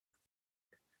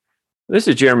This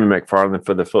is Jeremy McFarland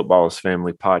for the Footballers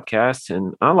Family Podcast,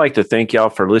 and I'd like to thank y'all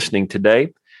for listening today.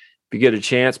 If you get a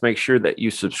chance, make sure that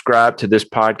you subscribe to this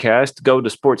podcast. Go to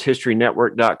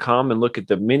sportshistorynetwork.com and look at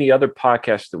the many other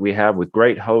podcasts that we have with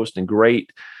great hosts and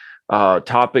great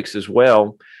topics as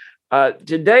well.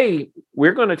 Today,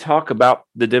 we're going to talk about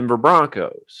the Denver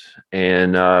Broncos,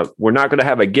 and we're not going to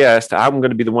have a guest. I'm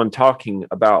going to be the one talking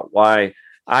about why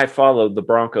I followed the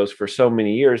Broncos for so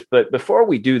many years. But before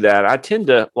we do that, I tend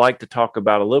to like to talk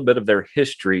about a little bit of their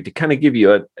history to kind of give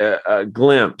you a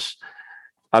glimpse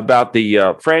about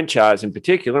the franchise in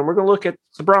particular. And we're going to look at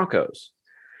the Broncos.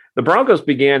 The Broncos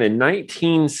began in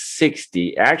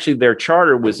 1960. Actually, their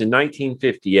charter was in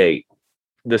 1958.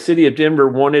 The city of Denver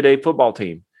wanted a football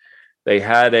team. They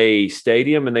had a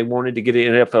stadium and they wanted to get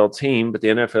an NFL team, but the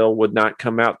NFL would not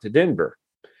come out to Denver.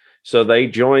 So they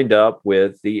joined up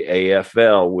with the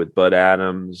AFL, with Bud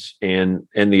Adams and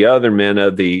the other men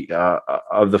of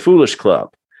the Foolish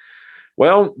Club.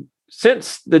 Well,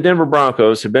 since the Denver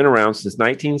Broncos have been around since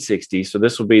 1960, so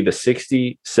this will be the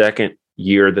 62nd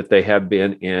year that they have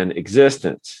been in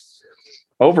existence.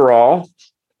 Overall,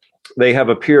 they have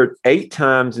appeared 8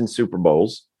 times in Super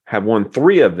Bowls, have won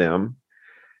 3 of them,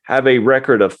 have a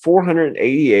record of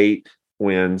 488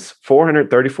 wins,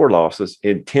 434 losses,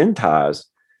 and 10 ties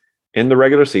in the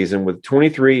regular season, with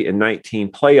 23 and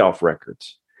 19 playoff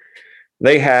records.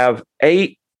 They have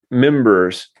 8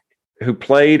 members who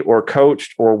played or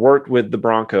coached or worked with the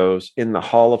Broncos in the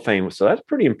Hall of Fame. So that's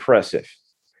pretty impressive.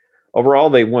 Overall,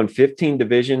 they won 15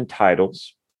 division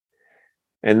titles,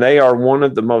 and they are one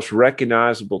of the most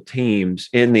recognizable teams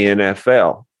in the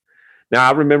NFL. Now,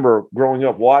 I remember growing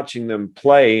up watching them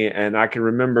play, and I can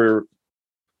remember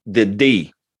the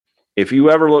D. If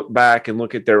you ever look back and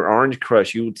look at their Orange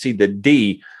Crush, you would see the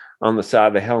D on the side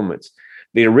of the helmets.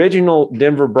 The original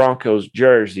Denver Broncos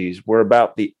jerseys were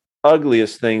about the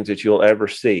ugliest things that you'll ever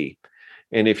see.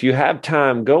 And if you have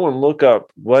time, go and look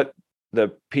up what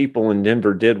the people in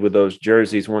Denver did with those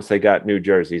jerseys once they got new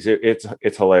jerseys.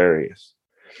 It's hilarious.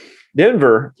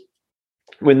 Denver,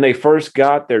 when they first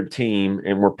got their team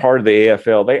and were part of the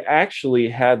AFL, they actually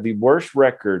had the worst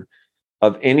record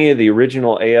of any of the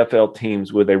original AFL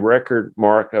teams, with a record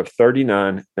mark of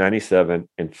 39, 97,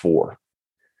 and 4.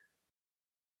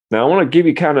 Now, I want to give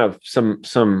you kind of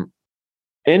some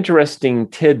interesting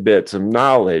tidbits of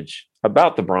knowledge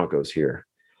about the Broncos here.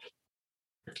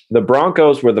 The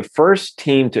Broncos were the first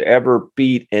team to ever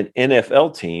beat an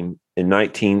NFL team in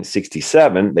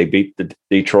 1967. They beat the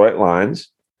Detroit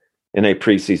Lions in a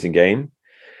preseason game.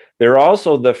 They're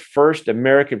also the first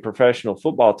American professional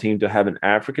football team to have an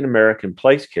African-American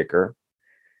place kicker,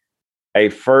 a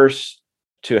first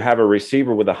to have a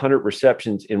receiver with 100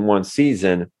 receptions in one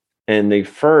season, and the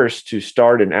first to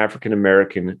start an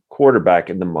African-American quarterback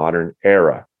in the modern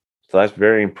era. So that's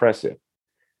very impressive.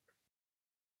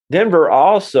 Denver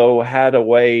also had a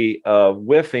way of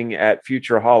whiffing at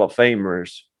future Hall of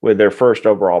Famers with their first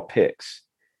overall picks.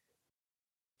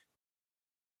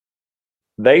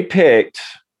 They picked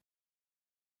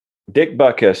Dick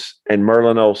Butkus and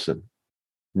Merlin Olsen.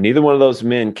 Neither one of those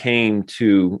men came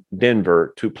to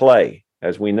Denver to play,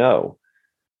 as we know.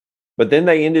 But then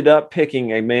they ended up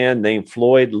picking a man named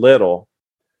Floyd Little,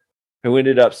 who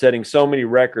ended up setting so many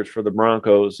records for the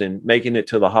Broncos and making it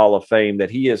to the Hall of Fame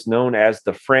that he is known as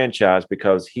the franchise,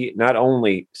 because he not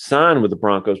only signed with the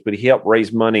Broncos, but he helped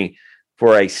raise money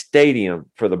for a stadium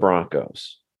for the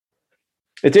Broncos.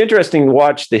 It's interesting to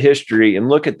watch the history and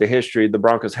look at the history of the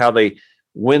Broncos, how they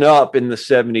went up in the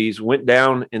 70s, went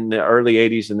down in the early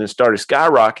 80s, and then started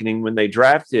skyrocketing when they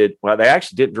drafted. Well, they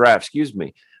actually didn't draft,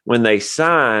 when they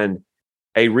signed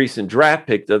a recent draft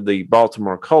pick of the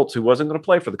Baltimore Colts, who wasn't going to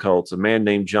play for the Colts, a man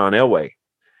named John Elway.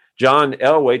 John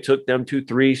Elway took them to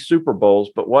 3 Super Bowls,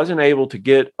 but wasn't able to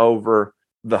get over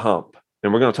the hump.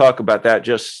 And we're going to talk about that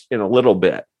just in a little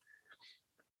bit.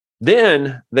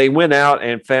 Then they went out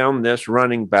and found this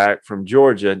running back from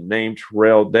Georgia named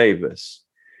Terrell Davis.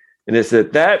 And it's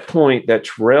at that point that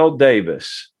Terrell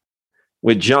Davis,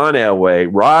 with John Elway,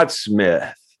 Rod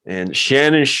Smith, and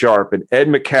Shannon Sharp, and Ed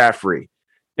McCaffrey,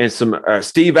 and some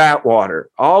Steve Atwater,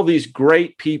 all these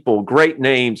great people, great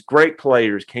names, great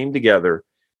players came together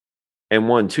and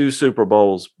won 2 Super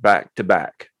Bowls back to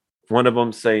back. One of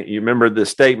them saying, you remember the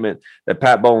statement that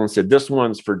Pat Bowlen said, "This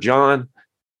one's for John."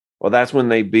 Well, that's when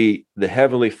they beat the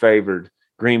heavily favored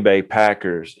Green Bay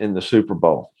Packers in the Super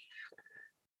Bowl.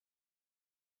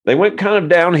 They went kind of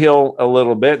downhill a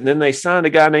little bit, and then they signed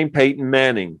a guy named Peyton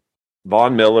Manning,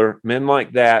 Von Miller, men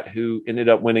like that, who ended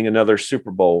up winning another Super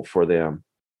Bowl for them.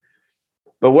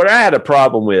 But what I had a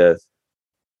problem with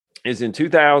is in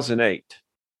 2008,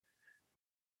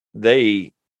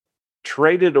 they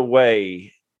traded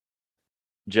away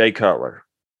Jay Cutler.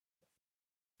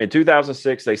 In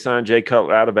 2006, they signed Jay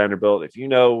Cutler out of Vanderbilt.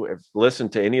 If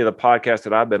listened to any of the podcasts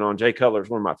that I've been on, Jay Cutler is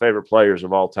one of my favorite players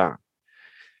of all time.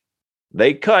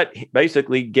 They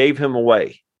basically gave him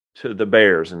away to the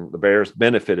Bears, and the Bears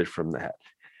benefited from that.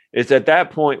 It's at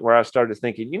that point where I started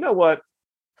thinking, you know what?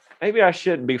 Maybe I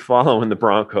shouldn't be following the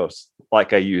Broncos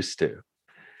like I used to.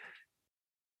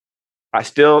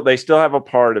 They still have a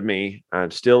part of me.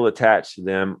 I'm still attached to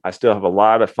them. I still have a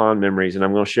lot of fond memories, and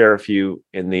I'm going to share a few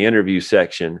in the interview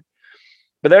section.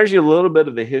 But there's a little bit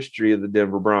of the history of the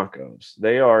Denver Broncos.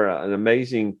 They are an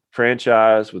amazing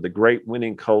franchise with a great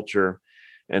winning culture,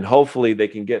 and hopefully they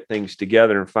can get things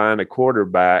together and find a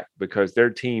quarterback because their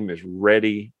team is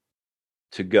ready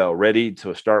to go, ready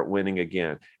to start winning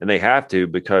again. And they have to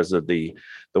because of the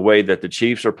way that the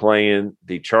Chiefs are playing.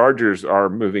 The Chargers are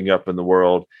moving up in the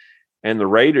world. And the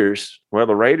Raiders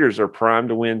are primed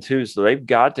to win too, so they've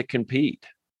got to compete.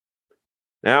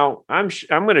 Now, I'm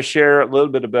going to share a little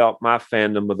bit about my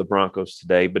fandom of the Broncos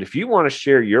today, but if you want to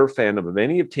share your fandom of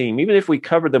any team, even if we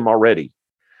covered them already,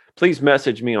 please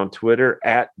message me on Twitter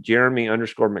at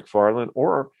Jeremy_McFarland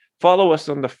or follow us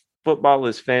on the Football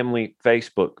is Family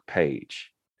Facebook page.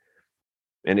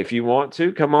 And if you want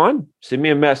to, come on, send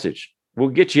me a message. We'll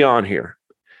get you on here.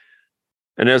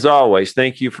 And as always,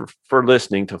 thank you for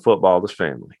listening to Football is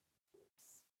Family.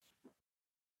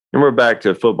 And we're back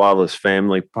to Football is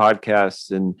Family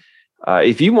podcast. And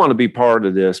if you want to be part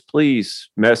of this, please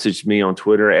message me on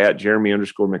Twitter at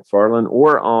Jeremy_McFarland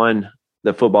or on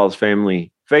the Football is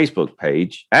Family Facebook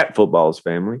page at Football is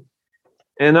Family.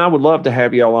 And I would love to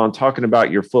have you all on talking about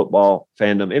your football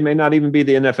fandom. It may not even be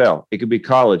the NFL. It could be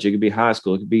college. It could be high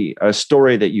school. It could be a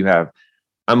story that you have.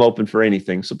 I'm open for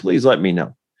anything. So please let me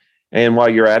know. And while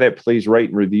you're at it, please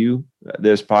rate and review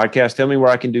this podcast. Tell me where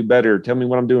I can do better. Tell me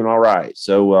what I'm doing all right.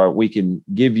 So we can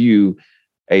give you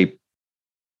a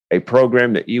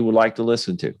program that you would like to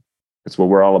listen to. That's what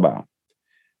we're all about.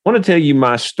 I want to tell you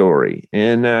my story.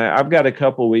 And I've got a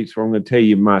couple of weeks where I'm going to tell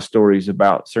you my stories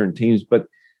about certain teams. But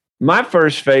my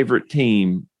first favorite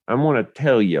team I want to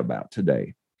tell you about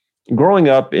today. Growing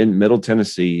up in Middle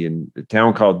Tennessee in a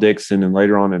town called Dixon and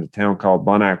later on in a town called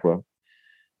Bon Aqua,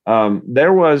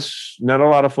 there was not a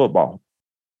lot of football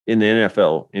in the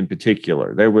NFL in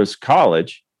particular. There was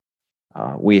college.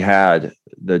 We had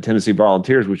the Tennessee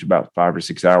Volunteers, which is about 5 or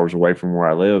 6 hours away from where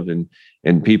I live,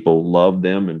 and people loved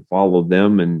them and followed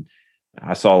them. And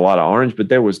I saw a lot of orange, but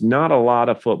there was not a lot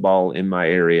of football in my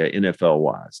area NFL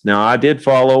wise. Now I did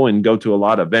follow and go to a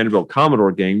lot of Vanderbilt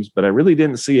Commodore games, but I really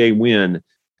didn't see a win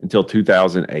until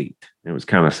 2008. It was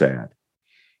kind of sad.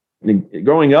 And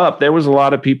growing up, there was a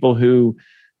lot of people who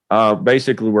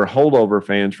basically were holdover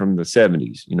fans from the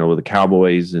 70s, with the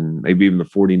Cowboys and maybe even the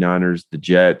 49ers, the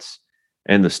Jets,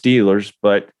 and the Steelers.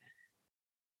 But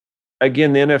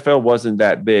again, the NFL wasn't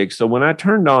that big. So when I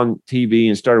turned on TV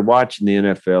and started watching the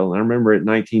NFL, I remember in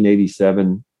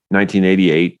 1987,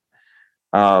 1988,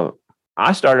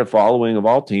 I started following, of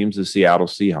all teams, the Seattle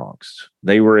Seahawks.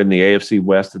 They were in the AFC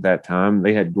West at that time.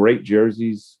 They had great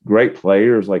jerseys, great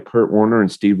players like Kurt Warner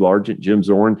and Steve Largent, Jim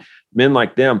Zorn, men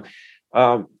like them.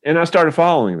 And I started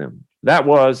following them. That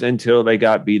was until they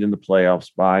got beat in the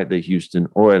playoffs by the Houston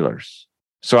Oilers.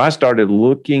 So I started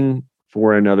looking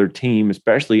for another team,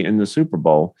 especially in the Super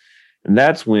Bowl. And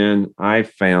that's when I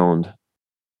found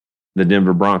the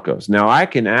Denver Broncos. Now, I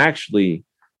can actually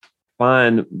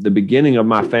find the beginning of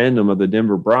my fandom of the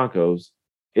Denver Broncos.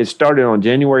 It started on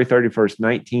January 31st,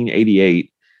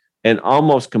 1988, and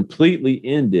almost completely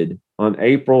ended on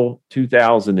April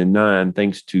 2009,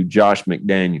 thanks to Josh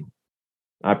McDaniel.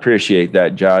 I appreciate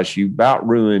that, Josh. You about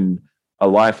ruined a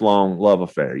lifelong love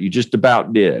affair. You just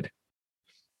about did.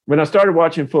 When I started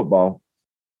watching football,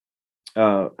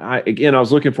 I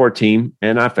was looking for a team,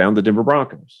 and I found the Denver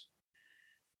Broncos.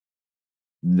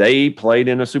 They played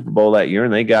in a Super Bowl that year,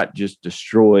 and they got just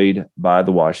destroyed by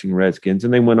the Washington Redskins,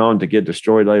 and they went on to get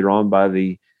destroyed later on by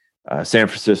the San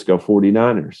Francisco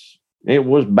 49ers. It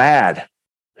was bad.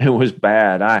 It was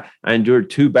bad. I endured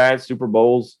 2 bad Super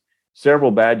Bowls,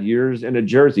 several bad years, and a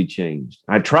jersey change.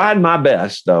 I tried my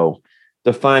best, though,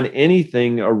 to find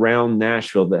anything around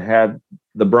Nashville that had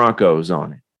the Broncos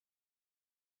on it.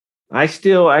 I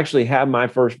still actually have my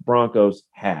first Broncos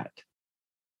hat.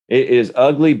 It is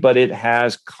ugly, but it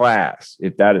has class,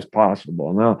 if that is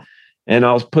possible. And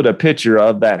I'll put a picture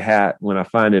of that hat when I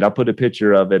find it. I'll put a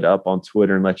picture of it up on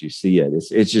Twitter and let you see it.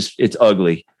 It's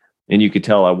ugly, and you could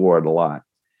tell I wore it a lot.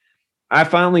 I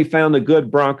finally found a good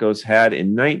Broncos hat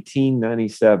in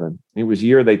 1997. It was the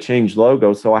year they changed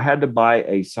logo, so I had to buy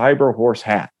a Cyber Horse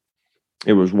hat.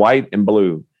 It was white and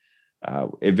blue.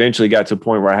 Eventually got to a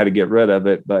point where I had to get rid of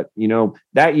it. But,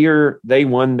 that year they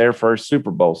won their first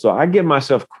Super Bowl. So I give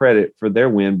myself credit for their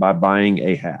win by buying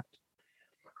a hat.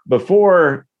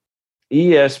 Before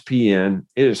ESPN,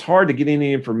 it is hard to get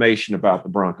any information about the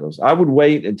Broncos. I would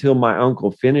wait until my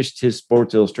uncle finished his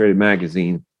Sports Illustrated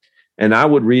magazine, and I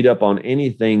would read up on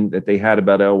anything that they had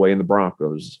about Elway and the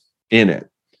Broncos in it.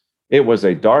 It was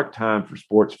a dark time for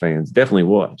sports fans. Definitely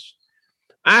was.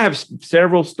 I have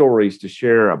several stories to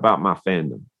share about my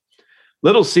fandom.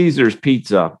 Little Caesars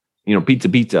Pizza,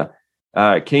 Pizza,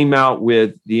 came out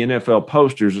with the NFL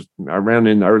posters around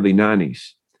in the early 90s.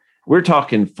 We're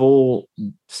talking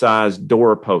full-size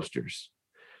door posters.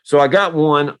 So I got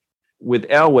one with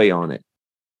Elway on it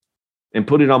and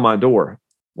put it on my door.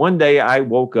 One day I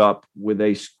woke up with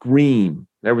a scream.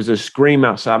 There was a scream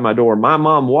outside my door. My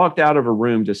mom walked out of her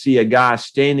room to see a guy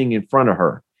standing in front of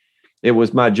her. It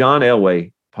was my John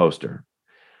Elway poster.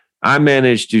 I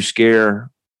managed to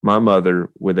scare my mother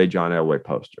with a John Elway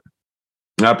poster.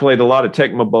 I played a lot of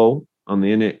Tecmo Bowl on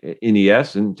the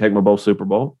NES and Tecmo Bowl Super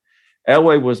Bowl.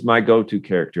 Elway was my go-to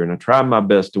character, and I tried my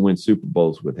best to win Super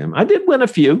Bowls with him. I did win a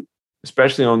few,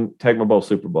 especially on Tecmo Bowl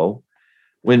Super Bowl.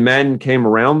 When Madden came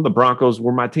around, the Broncos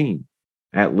were my team.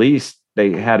 At least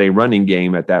they had a running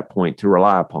game at that point to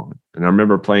rely upon. And I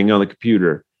remember playing on the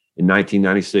computer in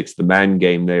 1996, the Madden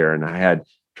game there, and I had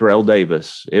Terrell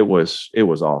Davis. It was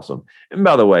awesome. And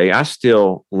by the way, I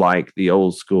still like the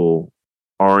old school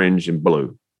orange and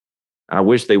blue. I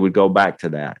wish they would go back to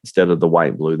that instead of the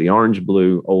white blue. The orange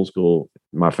blue, old school,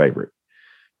 my favorite.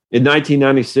 In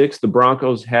 1996, the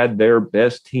Broncos had their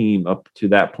best team up to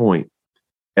that point.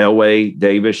 Elway,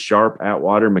 Davis, Sharp,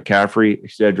 Atwater, McCaffrey,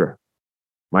 etc.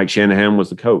 Mike Shanahan was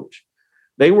the coach.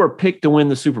 They were picked to win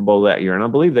the Super Bowl that year, and I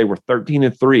believe they were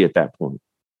 13-3 at that point.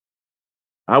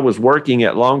 I was working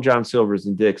at Long John Silver's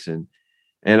in Dixon,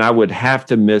 and I would have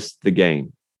to miss the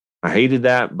game. I hated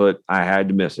that, but I had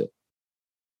to miss it.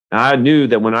 I knew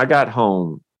that when I got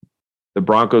home, the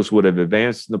Broncos would have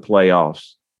advanced in the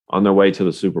playoffs on their way to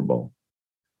the Super Bowl.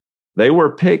 They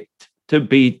were picked to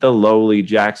beat the lowly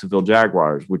Jacksonville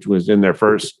Jaguars, which was in their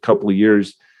first couple of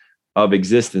years of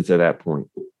existence at that point.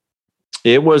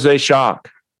 It was a shock.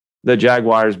 The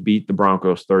Jaguars beat the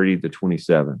Broncos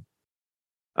 30-27.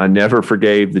 I never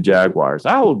forgave the Jaguars.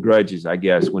 I hold grudges, I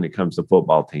guess, when it comes to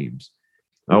football teams.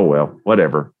 Oh, well,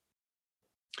 whatever.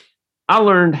 I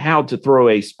learned how to throw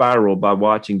a spiral by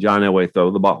watching John Elway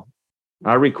throw the ball.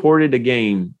 I recorded a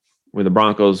game where the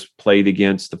Broncos played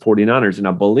against the 49ers, and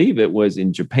I believe it was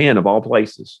in Japan, of all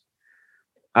places.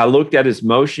 I looked at his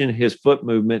motion, his foot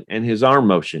movement, and his arm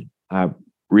motion. I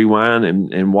rewound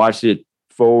and watched it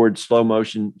forward, slow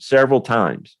motion, several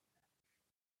times.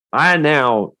 I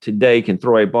now, today, can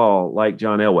throw a ball like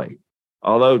John Elway.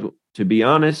 Although, to be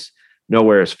honest,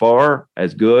 nowhere as far,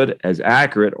 as good, as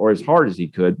accurate, or as hard as he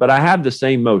could, but I have the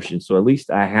same motion, so at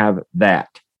least I have that.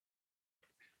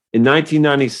 In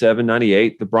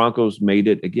 1997-98, the Broncos made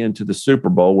it again to the Super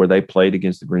Bowl, where they played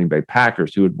against the Green Bay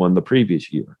Packers, who had won the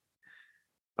previous year.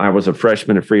 I was a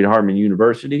freshman at Freed-Hardeman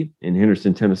University in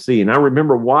Henderson, Tennessee, and I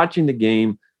remember watching the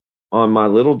game on my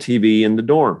little TV in the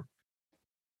dorm.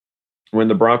 When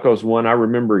the Broncos won, I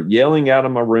remember yelling out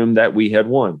of my room that we had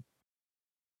won.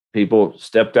 People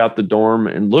stepped out the dorm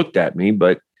and looked at me,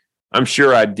 but I'm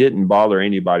sure I didn't bother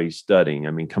anybody studying.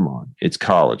 I mean, come on, it's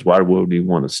college. Why would we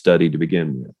want to study to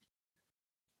begin with?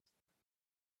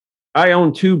 I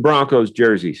own 2 Broncos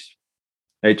jerseys,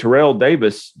 a Terrell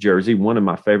Davis jersey, one of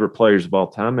my favorite players of all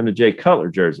time, and a Jay Cutler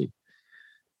jersey.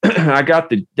 I got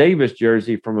the Davis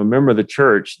jersey from a member of the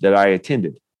church that I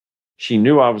attended. She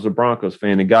knew I was a Broncos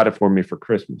fan and got it for me for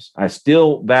Christmas. I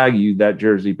still value that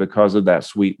jersey because of that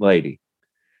sweet lady.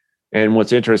 And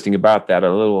what's interesting about that,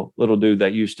 a little dude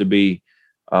that used to be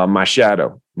my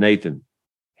shadow, Nathan,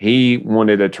 he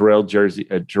wanted a Terrell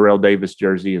Davis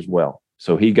jersey as well.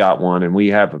 So he got one, and we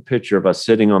have a picture of us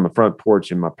sitting on the front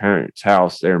porch in my parents'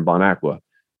 house there in Bon Aqua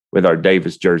with our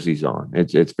Davis jerseys on.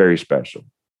 It's very special.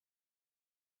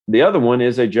 The other one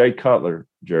is a Jay Cutler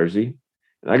jersey.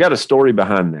 And I got a story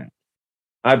behind that.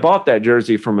 I bought that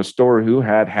jersey from a store who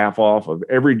had half off of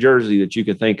every jersey that you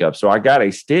could think of. So I got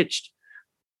a stitched,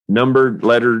 numbered,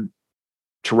 lettered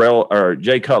Terrell or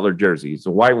Jay Cutler jersey. It's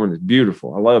a white one. It's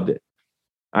beautiful. I loved it.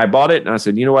 I bought it and I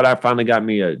said, you know what? I finally got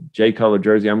me a Jay Cutler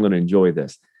jersey. I'm going to enjoy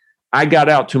this. I got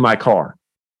out to my car,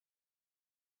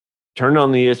 turned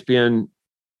on the ESPN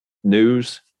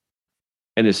news,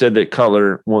 and it said that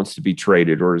Cutler wants to be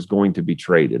traded or is going to be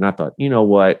traded. And I thought, you know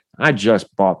what? I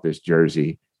just bought this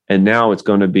jersey, and now it's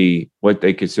going to be what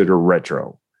they consider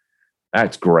retro.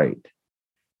 That's great.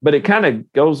 But it kind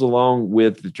of goes along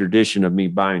with the tradition of me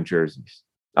buying jerseys.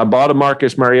 I bought a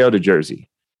Marcus Mariota jersey.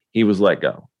 He was let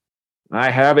go. I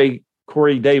have a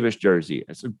Corey Davis jersey.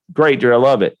 It's a great jersey. I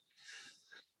love it.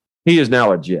 He is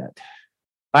now a Jet.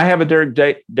 I have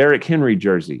a Derrick Henry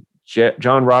jersey.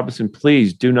 John Robinson,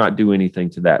 please do not do anything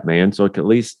to that man, so at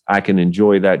least I can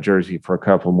enjoy that jersey for a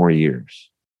couple more years.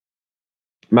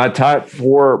 My top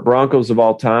 4 Broncos of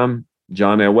all time: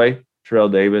 John Elway, Terrell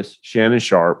Davis, Shannon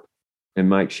Sharpe, and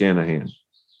Mike Shanahan.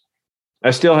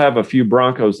 I still have a few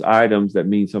Broncos items that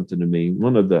mean something to me.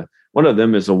 One of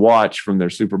them is a watch from their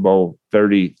Super Bowl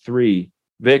 33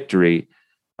 victory.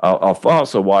 I'll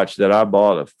also watch that I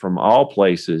bought from all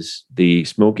places, the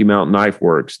Smoky Mountain Knife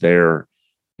Works there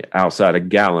outside of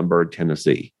Gatlinburg,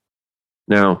 Tennessee.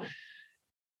 Now,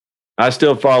 I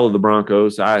still follow the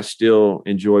Broncos. I still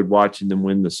enjoyed watching them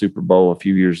win the Super Bowl a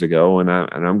few years ago, and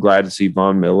I'm glad to see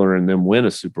Von Miller and them win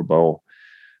a Super Bowl.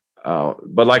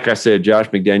 But like I said, Josh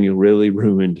McDaniel really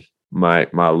ruined my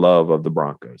love of the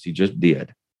Broncos. He just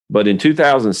did. But in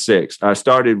 2006, I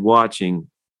started watching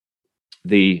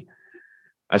the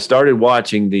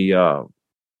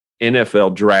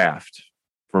NFL draft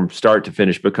from start to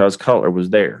finish because Cutler was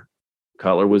there.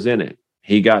 Cutler was in it.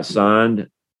 He got signed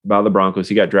by the Broncos.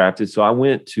 He got drafted. So I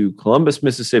went to Columbus,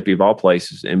 Mississippi, of all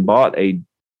places, and bought a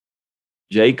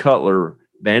Jay Cutler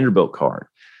Vanderbilt card,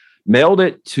 mailed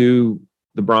it to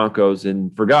the Broncos,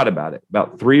 and forgot about it.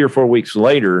 About 3 or 4 weeks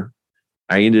later,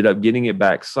 I ended up getting it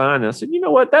back signed. I said, you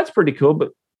know what? That's pretty cool,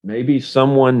 but maybe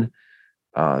someone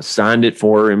signed it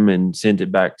for him and sent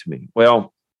it back to me.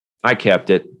 Well, I kept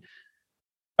it.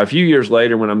 A few years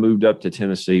later, when I moved back to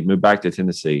Tennessee,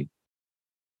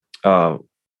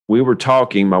 we were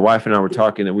talking, my wife and I were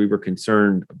talking, and we were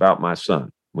concerned about my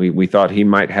son. We thought he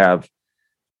might have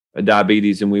a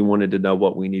diabetes, and we wanted to know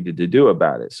what we needed to do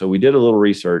about it. So we did a little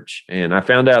research, and I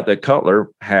found out that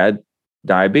Cutler had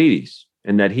diabetes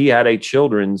and that he had a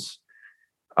children's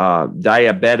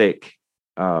diabetic,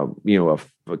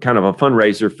 kind of a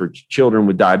fundraiser for children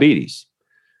with diabetes.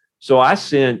 So I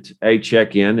sent a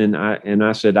check in, and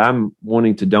I said, I'm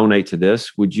wanting to donate to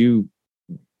this. Would you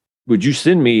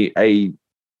send me a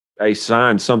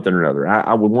signed something or other?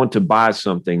 I would want to buy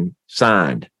something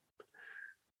signed.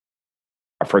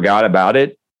 I forgot about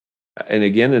it. And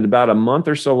again, in about a month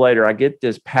or so later, I get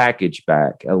this package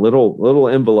back, a little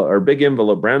envelope or big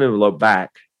envelope, brown envelope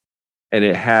back. And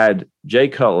it had Jay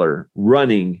Cutler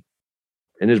running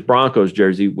in his Broncos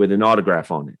jersey with an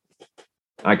autograph on it.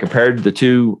 I compared the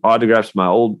two autographs to my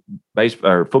old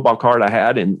football card I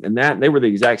had, and that they were the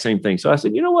exact same thing. So I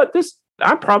said, you know what?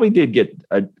 I probably did get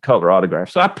a Cutler autograph.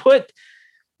 So I put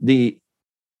the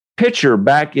picture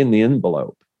back in the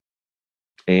envelope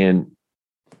and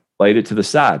laid it to the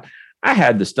side. I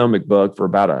had the stomach bug for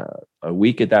about a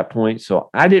week at that point, so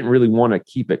I didn't really want to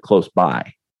keep it close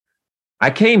by.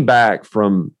 I came back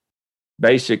from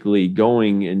basically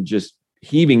going and just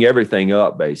heaving everything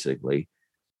up, basically,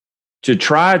 to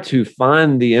try to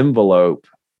find the envelope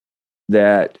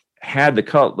that had the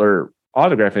Cutler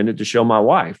autograph in it to show my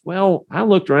wife. Well, I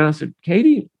looked around and said,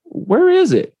 Katie, where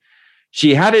is it?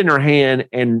 She had it in her hand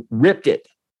and ripped it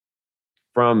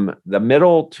from the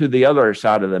middle to the other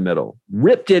side of the middle,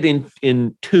 ripped it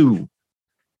in two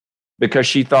because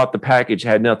she thought the package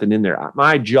had nothing in there.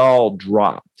 My jaw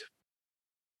dropped.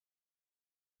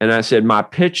 And I said, my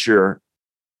picture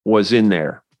was in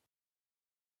there.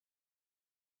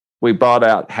 We bought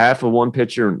out half of one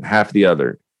picture and half the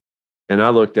other. And I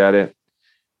looked at it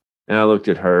and I looked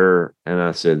at her and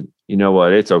I said, you know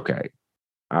what? It's okay.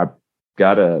 I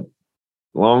got a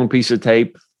long piece of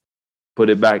tape, put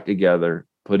it back together,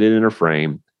 put it in a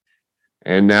frame.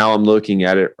 And now I'm looking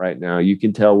at it right now. You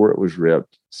can tell where it was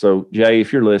ripped. So Jay,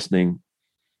 if you're listening,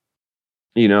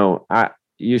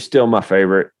 you're still my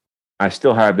favorite. I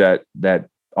still have that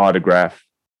autograph.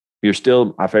 You're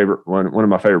still my favorite, one of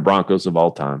my favorite Broncos of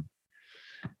all time.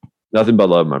 Nothing but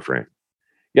love, my friend.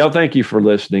 Y'all, thank you for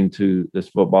listening to this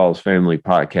Football's Family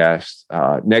podcast.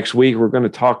 Next week, we're going to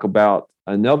talk about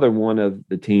another one of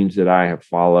the teams that I have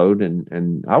followed,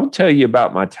 and I will tell you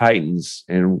about my Titans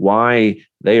and why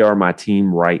they are my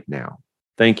team right now.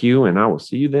 Thank you, and I will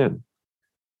see you then.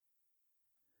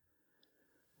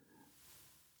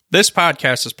 This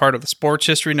podcast is part of the Sports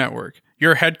History Network,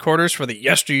 your headquarters for the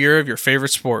yesteryear of your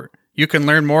favorite sport. You can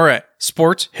learn more at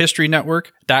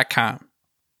sportshistorynetwork.com.